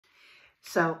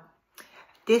So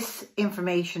this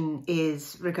information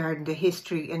is regarding the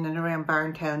history in and around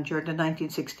Barntown during the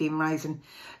 1916 Rising.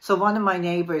 So one of my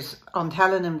neighbours, on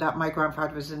telling him that my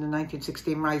grandfather was in the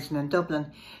 1916 Rising in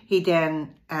Dublin, he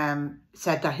then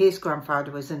said that his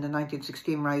grandfather was in the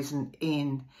 1916 Rising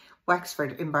in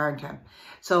Wexford in Barntown.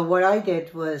 So what I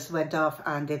did was went off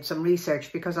and did some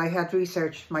research, because I had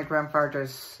researched my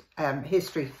grandfather's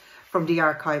history from the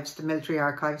archives, the military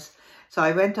archives. So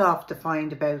I went off to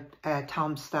find about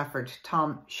Tom Stafford,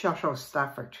 Tom Shotto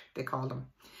Stafford, they called him.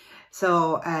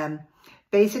 So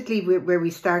basically where we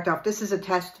start off, this is a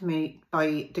testimony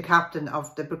by the captain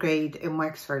of the brigade in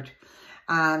Wexford.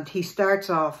 And he starts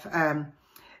off,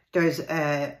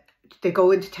 they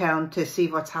go into town to see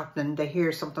what's happening. They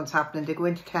hear something's happening. They go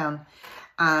into town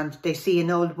and they see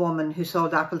an old woman who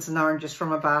sold apples and oranges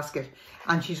from a basket.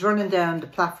 And she's running down the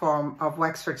platform of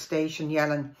Wexford Station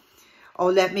yelling, "Oh,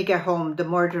 let me get home. The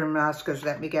murdering rascals,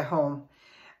 let me get home."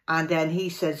 And then he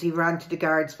says he ran to the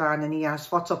guard's van and he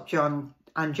asked, "What's up, John?"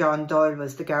 And John Doyle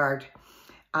was the guard.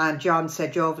 And John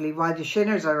said jovially, "Why, the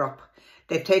shinners are up.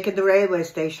 They've taken the railway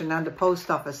station and the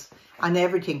post office and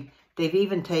everything. They've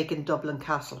even taken Dublin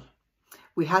Castle.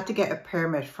 We had to get a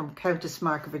permit from Countess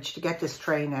Markovich to get this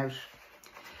train out."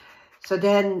 So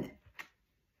then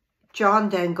John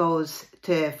then goes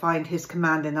to find his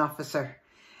commanding officer,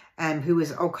 who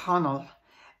is O'Connell,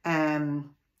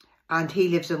 and he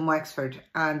lives in Wexford,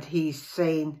 and he's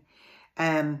saying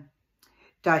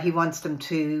that he wants them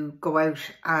to go out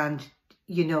and,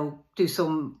 you know, do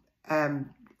some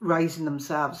rising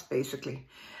themselves, basically.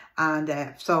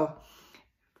 And so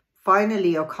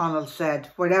finally O'Connell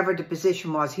said whatever the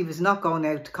position was, he was not going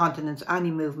out to countenance any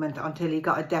movement until he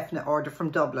got a definite order from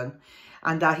Dublin,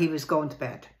 and that he was going to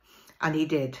bed. And he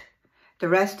did. The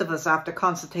rest of us, after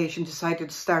consultation, decided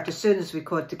to start as soon as we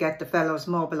could to get the fellows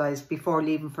mobilised before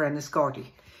leaving for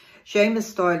Enniscorthy.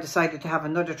 Seamus Doyle decided to have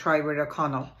another try with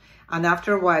O'Connell, and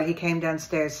after a while he came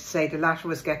downstairs to say the latter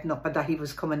was getting up and that he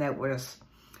was coming out with us.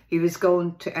 He was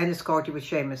going to Enniscorthy with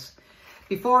Seamus.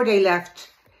 Before they left,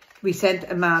 we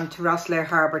sent a man to Rosslare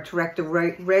Harbour to erect a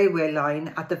railway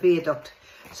line at the viaduct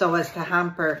so as to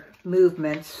hamper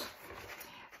movements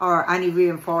or any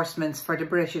reinforcements for the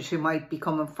British who might be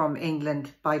coming from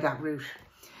England by that route.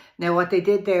 Now, what they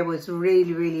did there was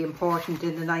really, really important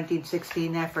in the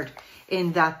 1916 effort,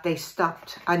 in that they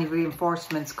stopped any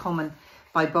reinforcements coming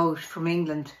by boat from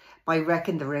England by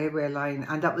wrecking the railway line.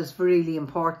 And that was really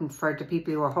important for the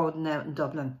people who were holding out in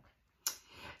Dublin.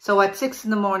 So at 6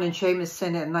 in the morning, Seamus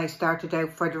Sinnott and I started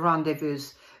out for the rendezvous,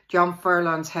 John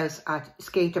Furlong's house at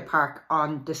Skater Park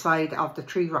on the side of the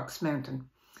Three Rocks Mountain.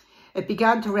 It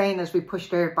began to rain as we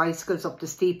pushed our bicycles up the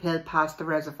steep hill past the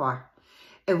reservoir.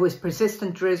 It was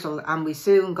persistent drizzle and we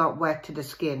soon got wet to the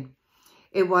skin.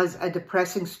 It was a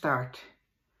depressing start.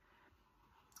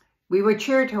 We were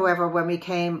cheered, however, when we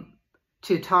came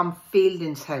to Tom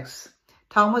Fielding's house.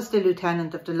 Tom was the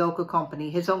lieutenant of the local company.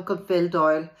 His uncle Phil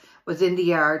Doyle was in the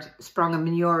yard, sprung a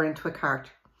manure into a cart.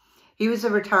 He was a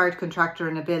retired contractor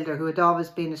and a builder who had always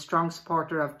been a strong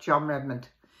supporter of John Redmond.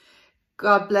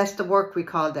 "God bless the work," we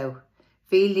called out.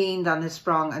 Phil leaned on his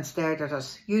sprong and stared at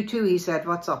us. "You too," he said.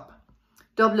 "What's up?"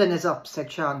 "Dublin is up,"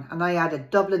 said Sean, and I added,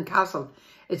 "Dublin Castle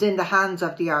is in the hands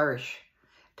of the Irish."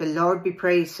 "The Lord be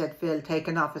praised," said Phil,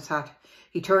 taking off his hat.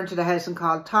 He turned to the house and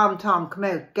called, Tom, come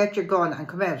out, get your gun and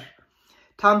come out."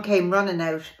 Tom came running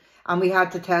out and we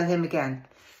had to tell him again.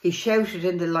 He shouted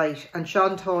in delight and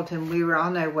Sean told him we were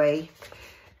on our way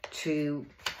to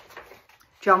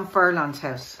John Furlong's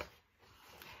house.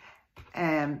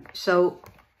 So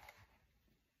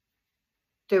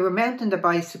they were mounting their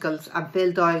bicycles and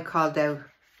Phil Doyle called out,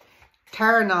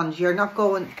 "Turn-ons, you're not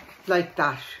going like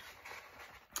that.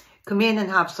 Come in and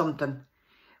have something."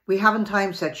 "We haven't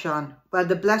time," said Sean. "Well,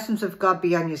 the blessings of God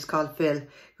be on you," called Phil,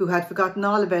 who had forgotten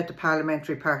all about the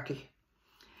parliamentary party.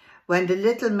 When the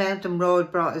little mountain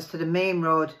road brought us to the main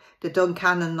road, the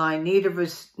Duncannon line, neither of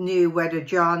us knew whether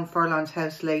John Furlong's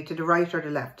house lay to the right or the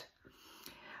left.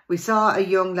 We saw a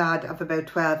young lad of about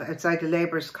 12 outside the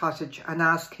labourer's cottage and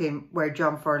asked him where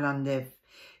John Furlong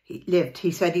lived.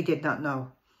 He said he did not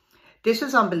know. This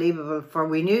was unbelievable, for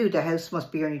we knew the house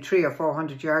must be only 300 or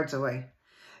 400 yards away.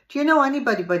 "Do you know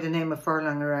anybody by the name of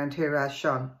Furlong around here?" asked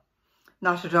Sean.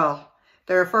 "Not at all.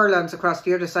 There are Furlongs across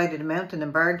the other side of the mountain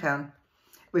in Barntown."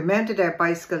 We mounted our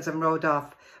bicycles and rode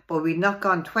off, but we'd not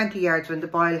gone 20 yards when the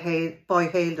boy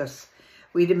hailed us.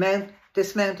 We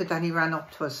dismounted and he ran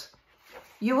up to us.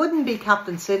 "You wouldn't be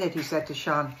Captain Sinnott," he said to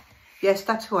Sean. "Yes,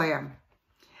 that's who I am."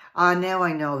 "Ah, now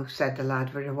I know," said the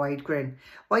lad with a wide grin.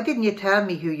 "Why didn't you tell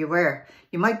me who you were?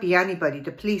 You might be anybody,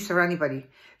 the police or anybody.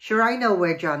 Sure, I know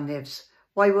where John lives.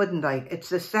 Why wouldn't I? It's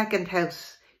the second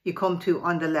house you come to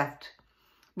on the left.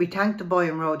 We thanked the boy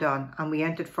and rode on, and we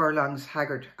entered Furlong's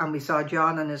haggard, and we saw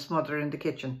John and his mother in the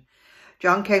kitchen.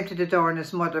 John came to the door and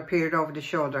his mother peered over the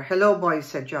shoulder. "Hello, boys,"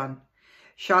 said John.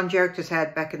 Sean jerked his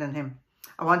head, beckoning him.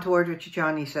 "I want a word with you,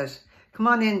 John," he says. "Come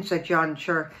on in," said John.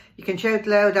 "Sure, you can shout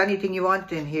loud anything you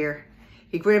want in here."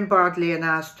 He grinned broadly and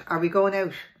asked, "Are we going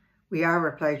out?" "We are,"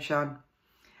 replied Sean.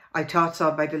 "I thought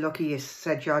so by the look of you,"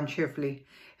 said John cheerfully.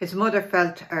 His mother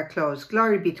felt our clothes.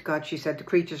 "Glory be to God," she said. "The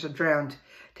creatures are drowned.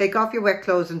 Take off your wet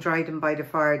clothes and dry them by the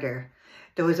fire there."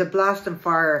 There was a blasting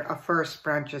fire of first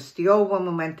branches. The old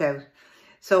woman went out.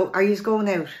 "So, are yous going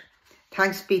out?"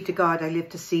 "Thanks be to God, I live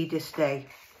to see this day."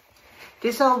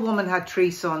 This old woman had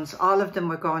 3 sons. All of them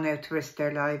were going out to risk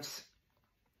their lives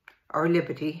or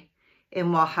liberty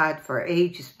in what had for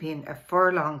ages been a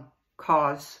furlong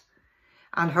cause.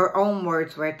 And her own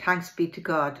words were, "Thanks be to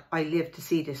God, I live to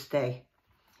see this day."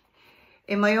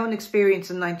 In my own experience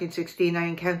in 1916, I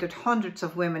encountered hundreds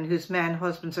of women whose men,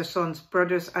 husbands or sons,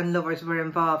 brothers and lovers were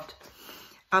involved.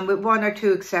 And with 1 or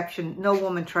 2 exceptions, no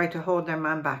woman tried to hold their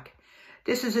man back.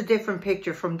 This is a different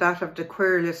picture from that of the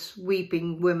querulous,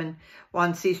 weeping women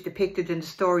one sees depicted in the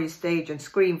story stage and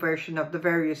screen version of the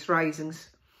various risings.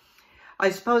 I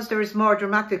suppose there is more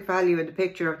dramatic value in the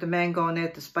picture of the man going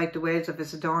out despite the wails of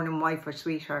his adoring wife or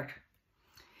sweetheart.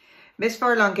 Miss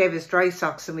Furlong gave us dry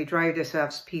socks and we dried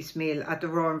ourselves piecemeal at the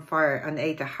roaring fire and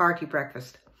ate a hearty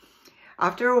breakfast.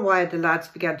 After a while the lads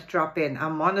began to drop in,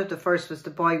 and one of the first was the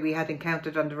boy we had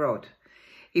encountered on the road.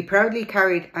 He proudly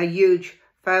carried a huge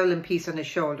fowling piece on his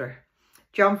shoulder.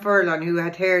 John Furlong, who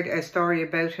had heard a story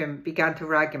about him, began to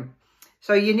rag him.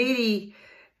 "So you nearly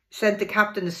sent the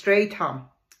captain astray, Tom."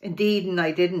 "Indeed, and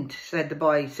I didn't," said the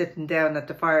boy, sitting down at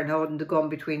the fire and holding the gun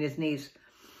between his knees.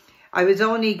 "I was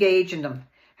only gauging them.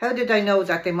 How did I know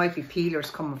that they might be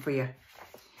peelers coming for you?"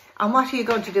 "And what are you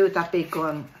going to do with that big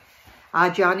gun?" "Ah,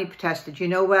 Johnny," protested, "you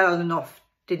know well enough.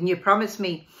 Didn't you promise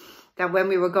me that when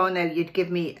we were going out you'd give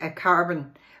me a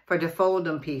carbon for the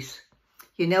folding piece?"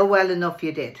 "You know well enough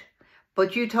you did.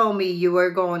 But you told me you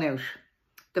were going out."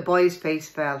 The boy's face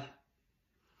fell.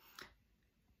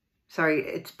 "Sorry,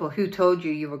 it's but who told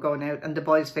you were going out?" And the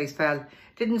boy's face fell.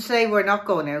 "Didn't say we're not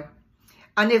going out.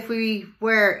 And if we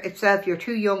were itself, you're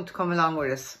too young to come along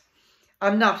with us."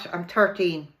 "I'm not. I'm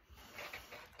 13.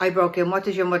 I broke in. "What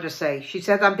does your mother say?" "She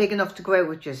said I'm big enough to go out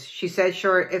with you. She said,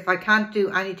 sure, if I can't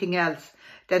do anything else,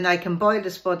 then I can boil the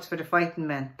spuds for the fighting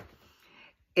men."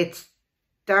 "It's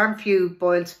darn few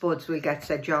boiled spuds we'll get,"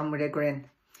 said John with a grin.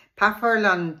 Pat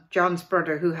Furlong, John's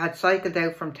brother, who had cycled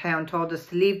out from town, told us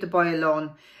to leave the boy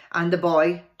alone, and the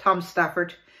boy, Tom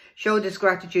Stafford, showed his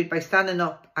gratitude by standing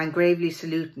up and gravely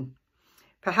saluting.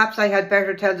 Perhaps I had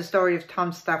better tell the story of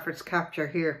Tom Stafford's capture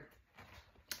here.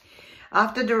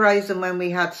 After the rising, when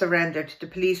we had surrendered, the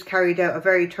police carried out a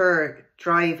very thorough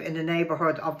drive in the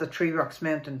neighbourhood of the Three Rocks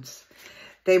Mountains.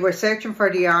 They were searching for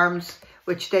the arms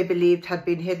which they believed had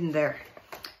been hidden there.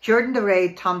 During the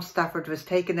raid, Tom Stafford was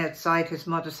taken outside his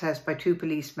mother's house by 2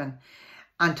 policemen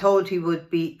and told he would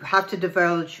have to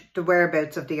divulge the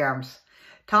whereabouts of the arms.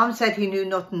 Tom said he knew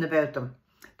nothing about them.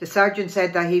 The sergeant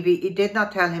said that he did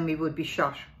not tell him he would be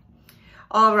shot.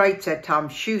 "All right," said Tom,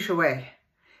 "shoot away."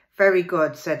 "Very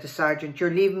good," said the sergeant. "You're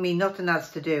leaving me nothing else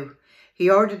to do." He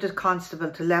ordered the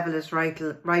constable to level his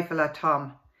rifle at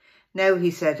Tom. "Now," he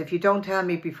said, "if you don't tell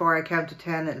me before I count to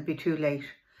 10, it'll be too late."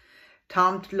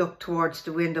 Tom looked towards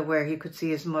the window where he could see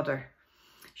his mother.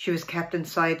 She was kept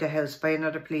inside the house by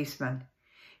another policeman.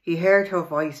 He heard her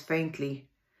voice faintly.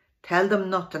 "Tell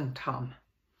them nothing, Tom."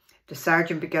 The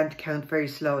sergeant began to count very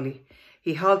slowly.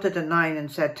 He halted at 9 and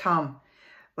said, "Tom,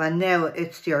 well now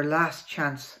it's your last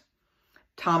chance."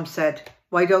 Tom said,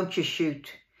 "Why don't you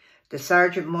shoot?" The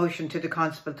sergeant motioned to the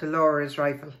constable to lower his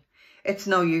rifle. "It's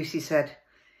no use," he said.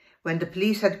 When the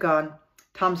police had gone,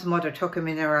 Tom's mother took him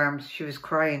in her arms. She was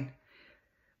crying.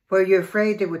 "Were you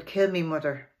afraid they would kill me,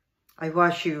 mother?" "I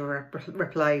was," she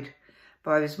replied,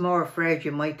 "but I was more afraid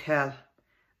you might tell."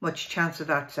 "Much chance of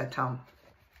that," said Tom.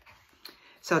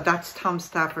 So that's Tom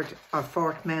Stafford of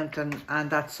Fort Mountain, and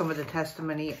that's some of the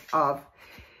testimony of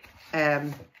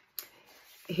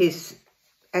his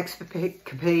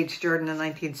escapades during the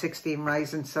 1916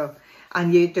 rising. So,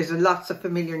 and there's lots of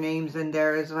familiar names in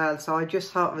there as well. So I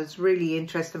just thought it was really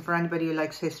interesting for anybody who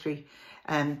likes history,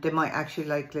 and they might actually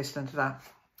like listening to that.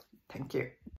 Thank you.